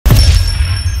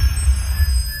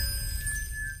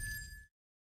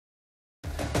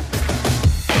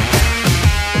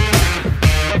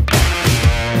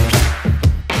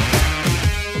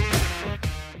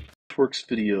Earthworks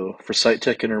video for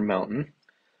SITECH Intermountain,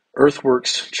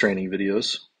 Earthworks training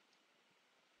videos.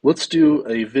 Let's do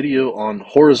a video on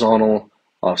horizontal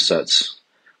offsets,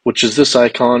 which is this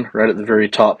icon right at the very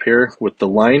top here with the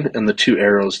line and the two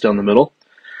arrows down the middle.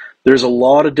 There's a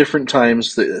lot of different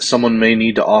times that someone may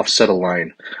need to offset a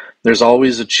line. There's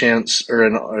always a chance or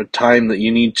a time that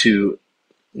you need to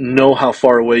know how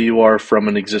far away you are from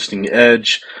an existing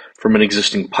edge, from an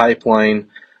existing pipeline.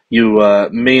 You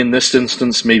may, in this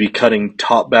instance, be cutting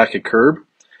top back a curb,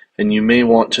 and you may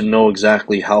want to know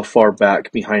exactly how far back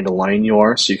behind a line you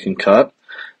are so you can cut.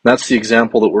 That's the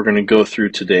example that we're going to go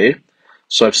through today.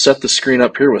 So I've set the screen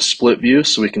up here with split view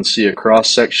so we can see a cross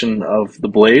section of the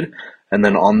blade, and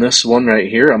then on this one right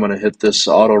here I'm going to hit this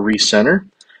auto recenter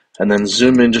and then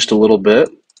zoom in just a little bit.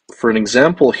 For an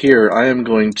example here, I am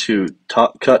going to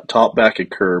cut top back a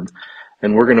curb,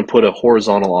 and we're going to put a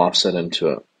horizontal offset into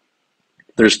it.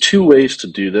 There's two ways to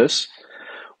do this.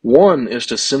 One is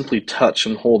to simply touch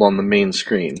and hold on the main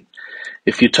screen.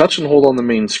 If you touch and hold on the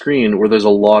main screen where there's a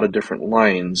lot of different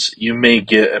lines, you may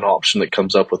get an option that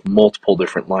comes up with multiple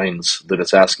different lines that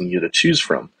it's asking you to choose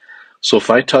from. So if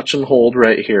I touch and hold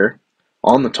right here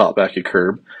on the top back of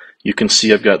curb, you can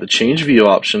see I've got the change view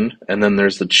option, and then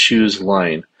there's the choose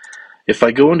line. If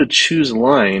I go into choose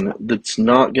line, that's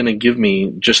not going to give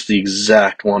me just the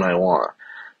exact one I want.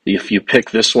 If you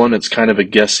pick this one, it's kind of a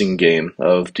guessing game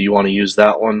of, do you want to use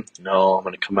that one? No, I'm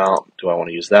going to come out. Do I want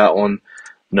to use that one?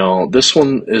 No. This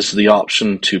one is the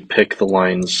option to pick the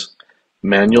lines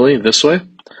manually this way.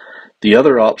 The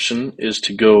other option is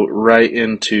to go right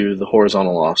into the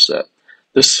horizontal offset.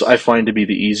 This I find to be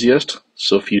the easiest.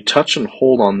 So if you touch and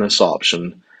hold on this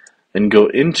option and go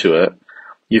into it,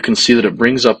 you can see that it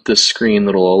brings up this screen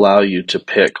that will allow you to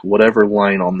pick whatever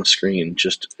line on the screen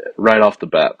just right off the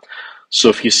bat. So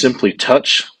if you simply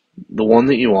touch the one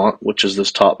that you want, which is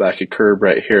this top back of curb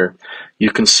right here,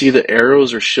 you can see the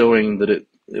arrows are showing that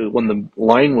when the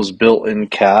line was built in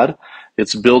CAD,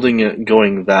 it's building it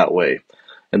going that way.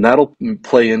 And that'll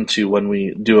play into when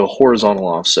we do a horizontal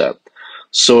offset.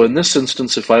 So in this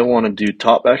instance, if I want to do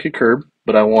top back of curb,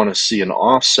 but I want to see an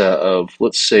offset of,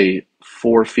 let's say,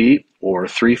 4 feet or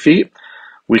 3 feet,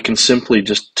 we can simply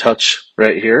just touch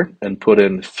right here and put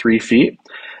in 3 feet.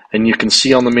 And you can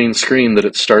see on the main screen that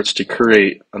it starts to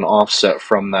create an offset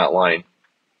from that line.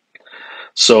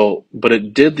 So, but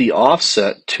it did the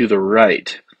offset to the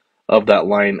right of that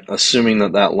line, assuming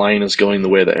that that line is going the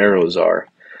way the arrows are.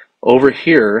 Over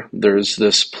here, there's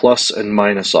this plus and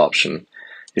minus option.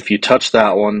 If you touch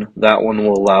that one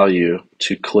will allow you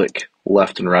to click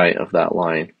left and right of that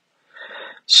line.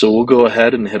 So we'll go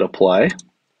ahead and hit apply.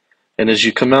 And as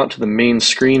you come out to the main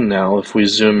screen now, if we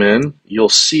zoom in, you'll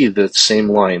see the same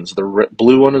lines. The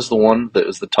blue one is the one that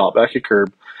is the top back of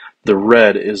curb. The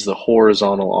red is the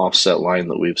horizontal offset line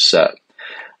that we've set.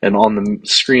 And on the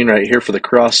screen right here for the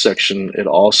cross section, it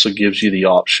also gives you the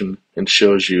option and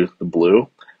shows you the blue,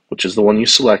 which is the one you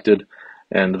selected,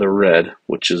 and the red,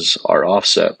 which is our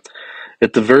offset.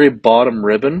 At the very bottom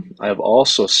ribbon, I've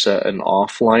also set an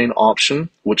offline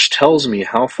option, which tells me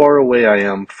how far away I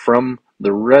am from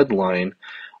the red line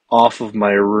off of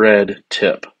my red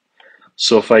tip.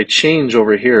 So if I change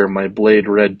over here my blade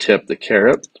red tip, the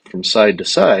caret, from side to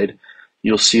side,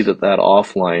 you'll see that that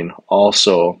offline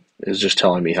also is just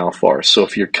telling me how far. So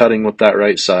if you're cutting with that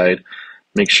right side,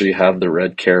 make sure you have the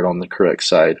red caret on the correct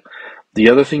side. The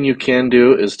other thing you can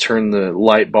do is turn the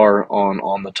light bar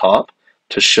on the top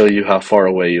to show you how far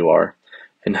away you are.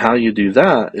 And how you do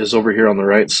that is over here on the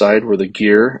right side where the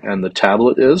gear and the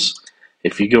tablet is.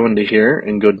 If you go into here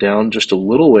and go down just a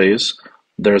little ways,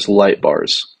 there's light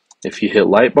bars. If you hit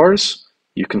light bars,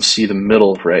 you can see the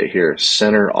middle right here,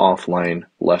 center offline,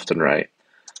 left and right.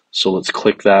 So let's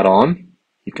click that on.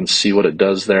 You can see what it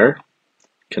does there.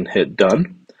 Can hit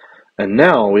done. And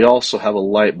now we also have a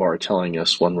light bar telling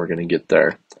us when we're going to get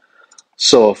there.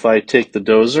 So if I take the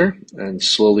dozer and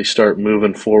slowly start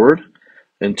moving forward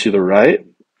and to the right,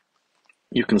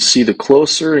 you can see the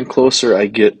closer and closer I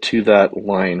get to that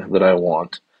line that I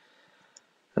want.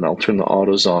 And I'll turn the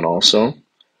autos on also.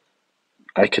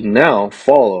 I can now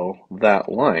follow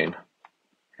that line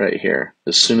right here.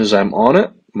 As soon as I'm on it,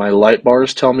 my light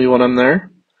bars tell me when I'm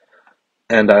there.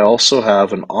 And I also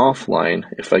have an off line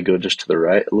if I go just to the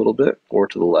right a little bit or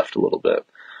to the left a little bit.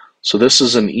 So this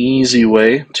is an easy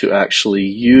way to actually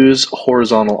use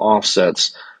horizontal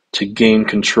offsets to gain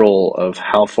control of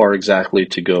how far exactly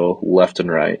to go left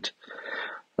and right.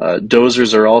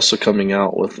 Dozers are also coming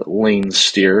out with lane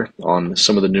steer on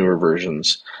some of the newer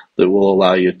versions that will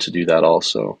allow you to do that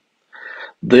also.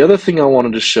 The other thing I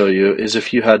wanted to show you is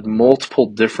if you had multiple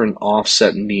different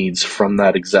offset needs from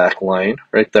that exact line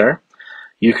right there,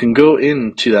 You can go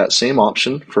into that same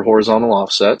option for horizontal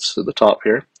offsets at the top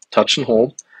here, touch and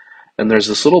hold, and there's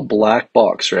this little black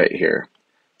box right here.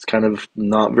 It's kind of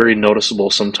not very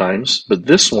noticeable sometimes, but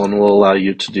this one will allow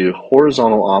you to do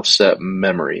horizontal offset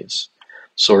memories.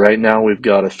 So right now we've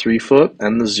got a 3 foot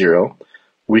and the 0.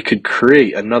 We could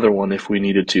create another one if we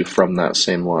needed to from that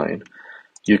same line.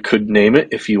 You could name it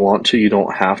if you want to, you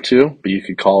don't have to, but you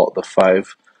could call it the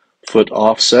 5 foot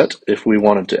offset if we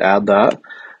wanted to add that.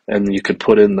 And you could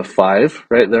put in the 5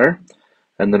 right there.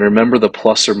 And then remember the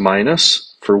plus or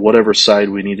minus for whatever side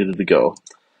we needed it to go.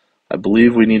 I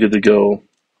believe we needed to go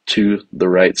to the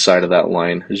right side of that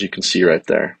line, as you can see right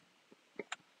there.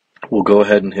 We'll go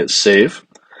ahead and hit save.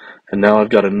 And now I've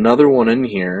got another one in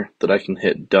here that I can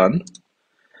hit done.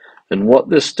 And what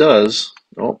this does,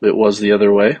 oh, it was the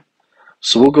other way.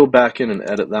 So we'll go back in and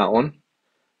edit that one.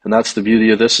 And that's the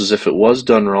beauty of this, is if it was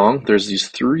done wrong, there's these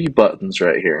 3 buttons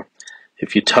right here.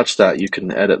 If you touch that, you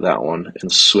can edit that one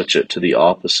and switch it to the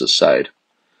opposite side.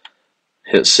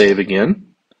 Hit save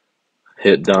again,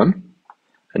 hit done,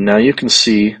 and now you can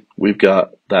see we've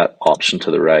got that option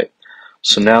to the right.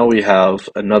 So now we have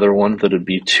another one that would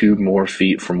be 2 more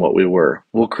feet from what we were.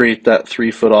 We'll create that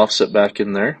 3 foot offset back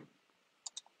in there.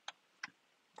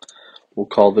 We'll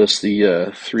call this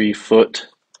the 3 foot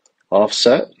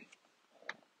offset.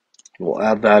 We'll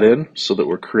add that in so that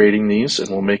we're creating these, and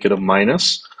we'll make it a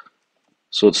minus.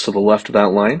 So it's to the left of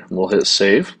that line. We'll hit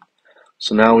save.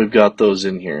 So now we've got those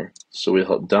in here. So we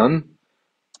hit done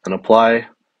and apply,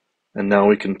 and now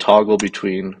we can toggle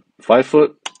between 5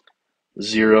 foot,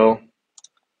 0,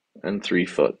 and 3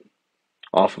 foot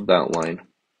off of that line.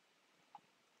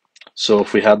 So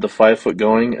if we had the 5 foot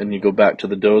going and you go back to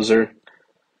the dozer,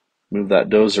 move that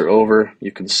dozer over,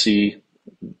 you can see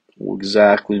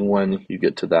exactly when you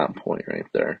get to that point right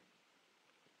there.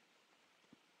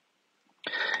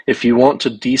 If you want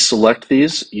to deselect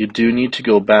these, you do need to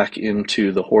go back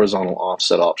into the horizontal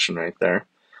offset option right there.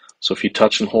 So if you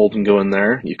touch and hold and go in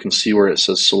there, you can see where it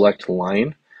says select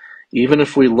line. Even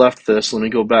if we left this, let me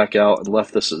go back out and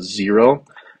left this at 0,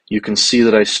 you can see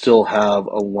that I still have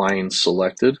a line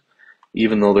selected,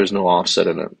 even though there's no offset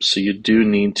in it. So you do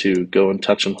need to go and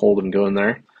touch and hold and go in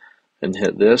there and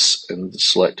hit this and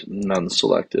select none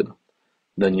selected.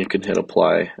 Then you can hit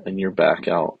apply and you're back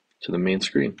out to the main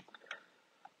screen.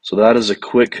 So that is a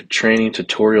quick training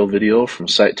tutorial video from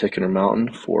SITECH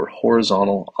Intermountain for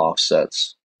horizontal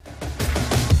offsets.